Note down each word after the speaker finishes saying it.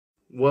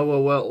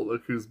Well,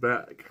 look who's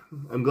back.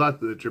 I'm glad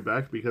that you're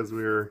back because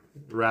we're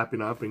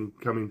wrapping up and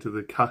coming to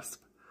the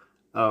cusp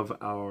of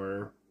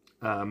our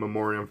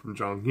memoriam from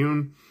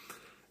Jonghyun.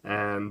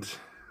 And,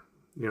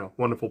 you know,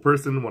 wonderful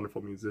person,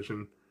 wonderful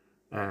musician.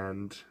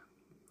 And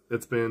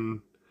this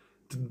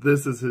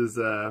is his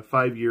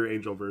 5-year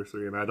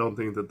angelversary, and I don't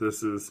think that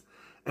this is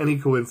any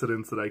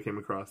coincidence that I came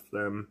across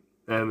them,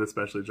 and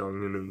especially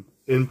Jonghyun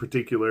in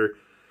particular,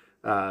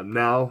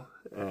 now,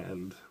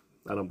 and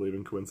I don't believe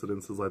in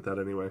coincidences like that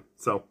anyway.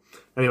 So,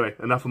 anyway,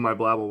 enough of my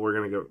blabble, we're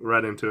going to go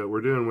right into it.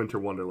 We're doing Winter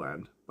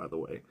Wonderland, by the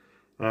way,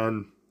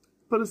 and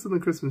put us in the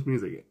Christmas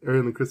music, or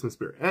in the Christmas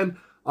spirit. And,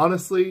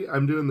 honestly,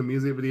 I'm doing the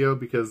music video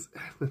because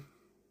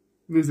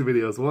music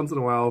videos, once in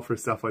a while, for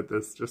stuff like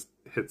this, just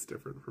hits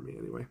different for me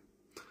anyway.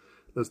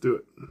 Let's do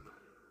it.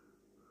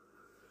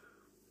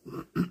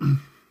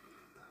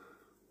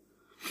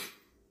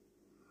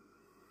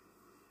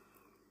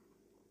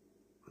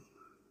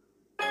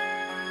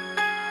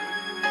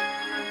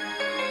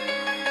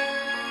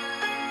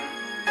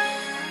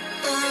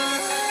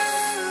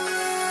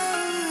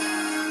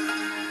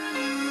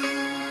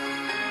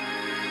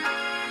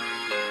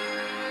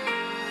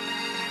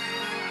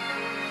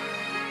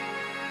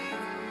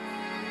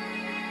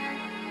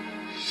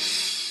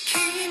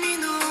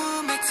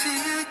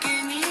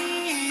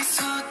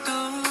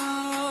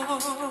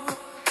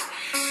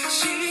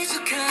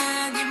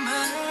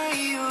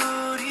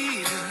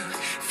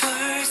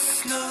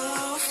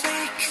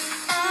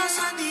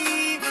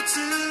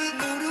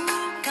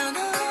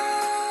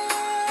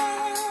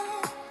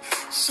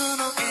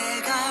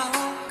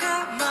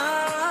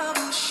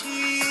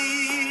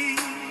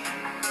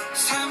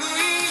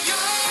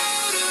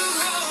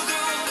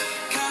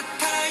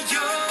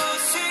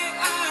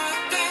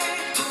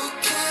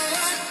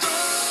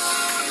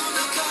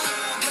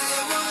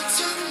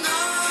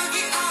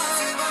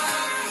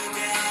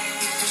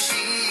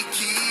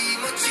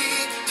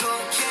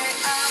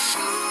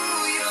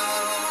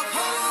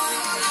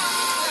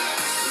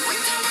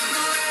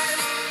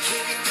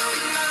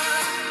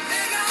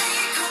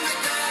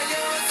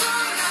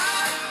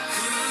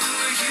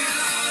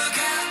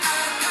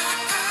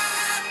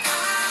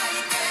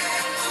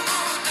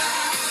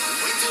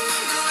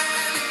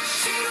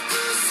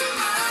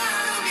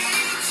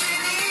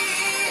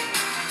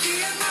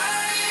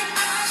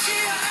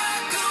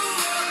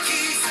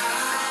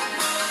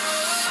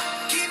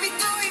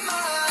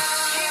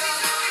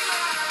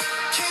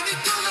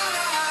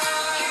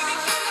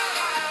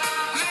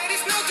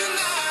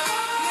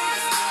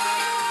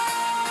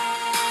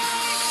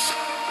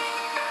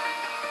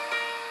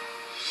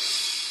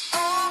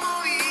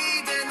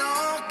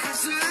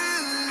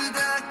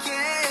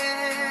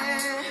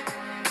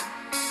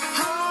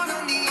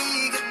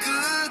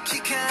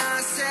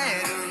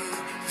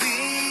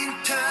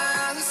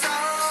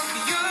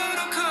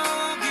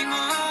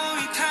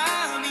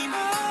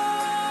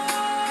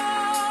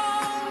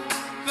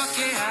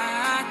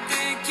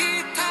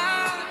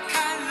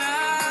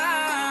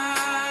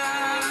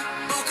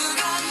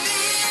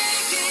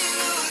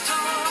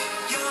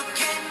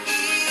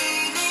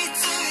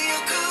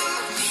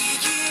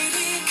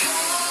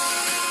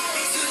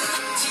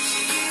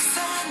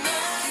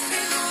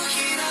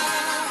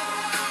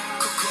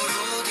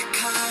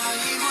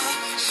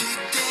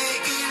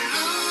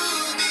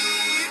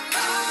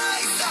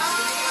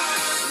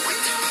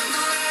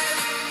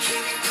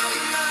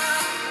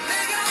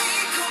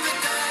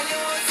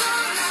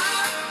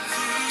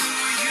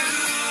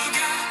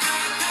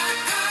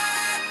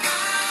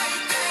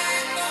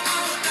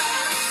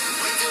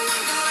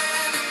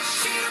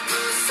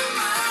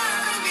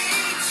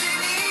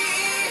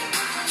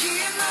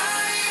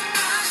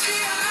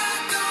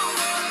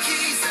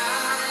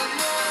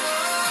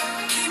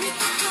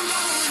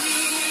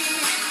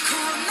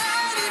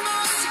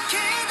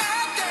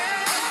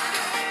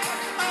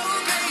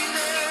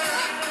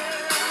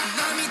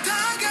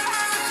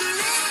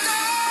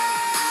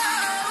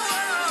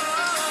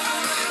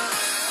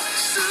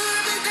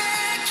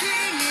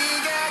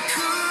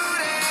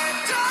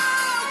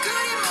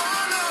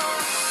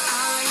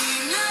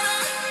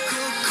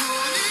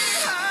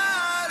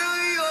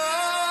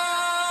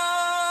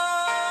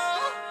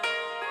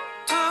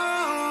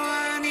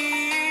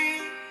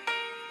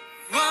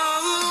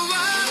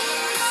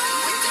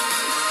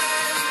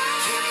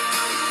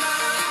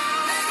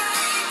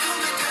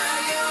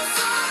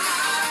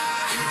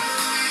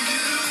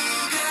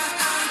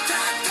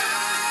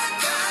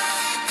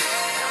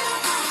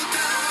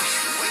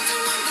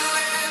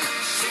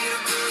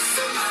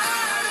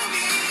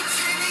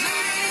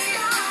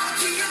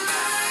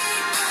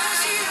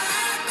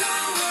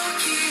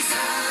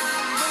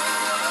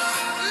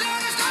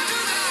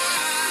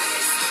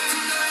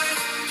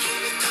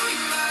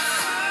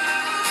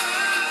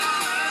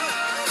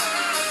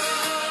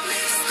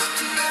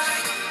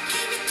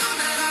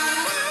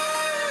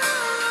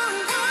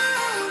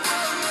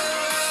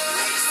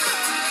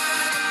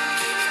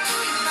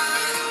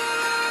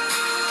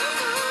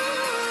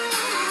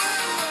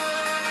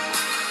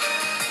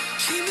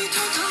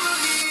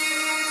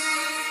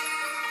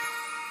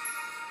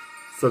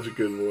 Such a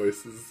good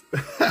voice.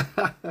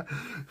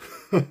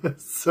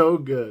 So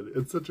good.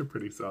 It's such a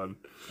pretty song.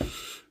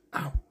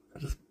 Ow, I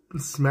just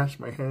smashed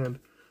my hand.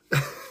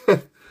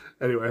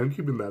 Anyway, I'm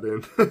keeping that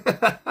in.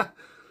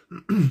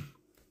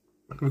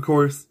 Of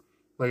course,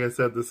 like I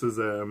said, this is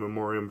a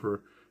memoriam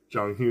for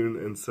Jonghyun,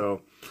 and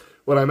so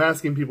what I'm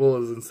asking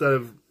people is, instead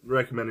of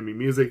recommending me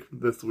music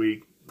this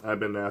week,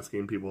 I've been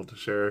asking people to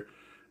share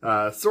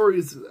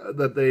stories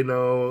that they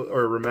know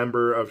or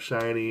remember of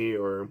Shinee,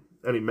 or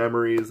any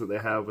memories that they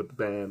have with the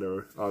band,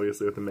 or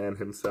obviously with the man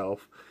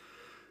himself.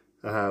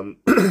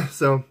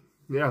 So,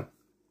 yeah.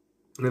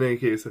 In any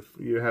case, if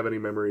you have any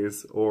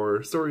memories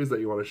or stories that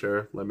you want to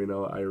share, let me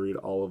know. I read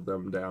all of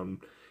them down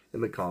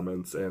in the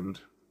comments, and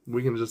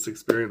we can just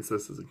experience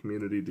this as a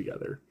community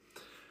together.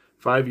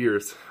 5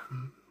 years.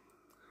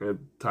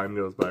 Time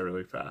goes by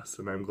really fast,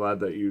 and I'm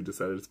glad that you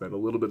decided to spend a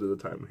little bit of the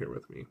time here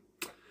with me.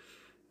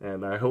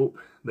 And I hope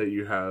that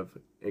you have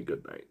a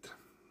good night.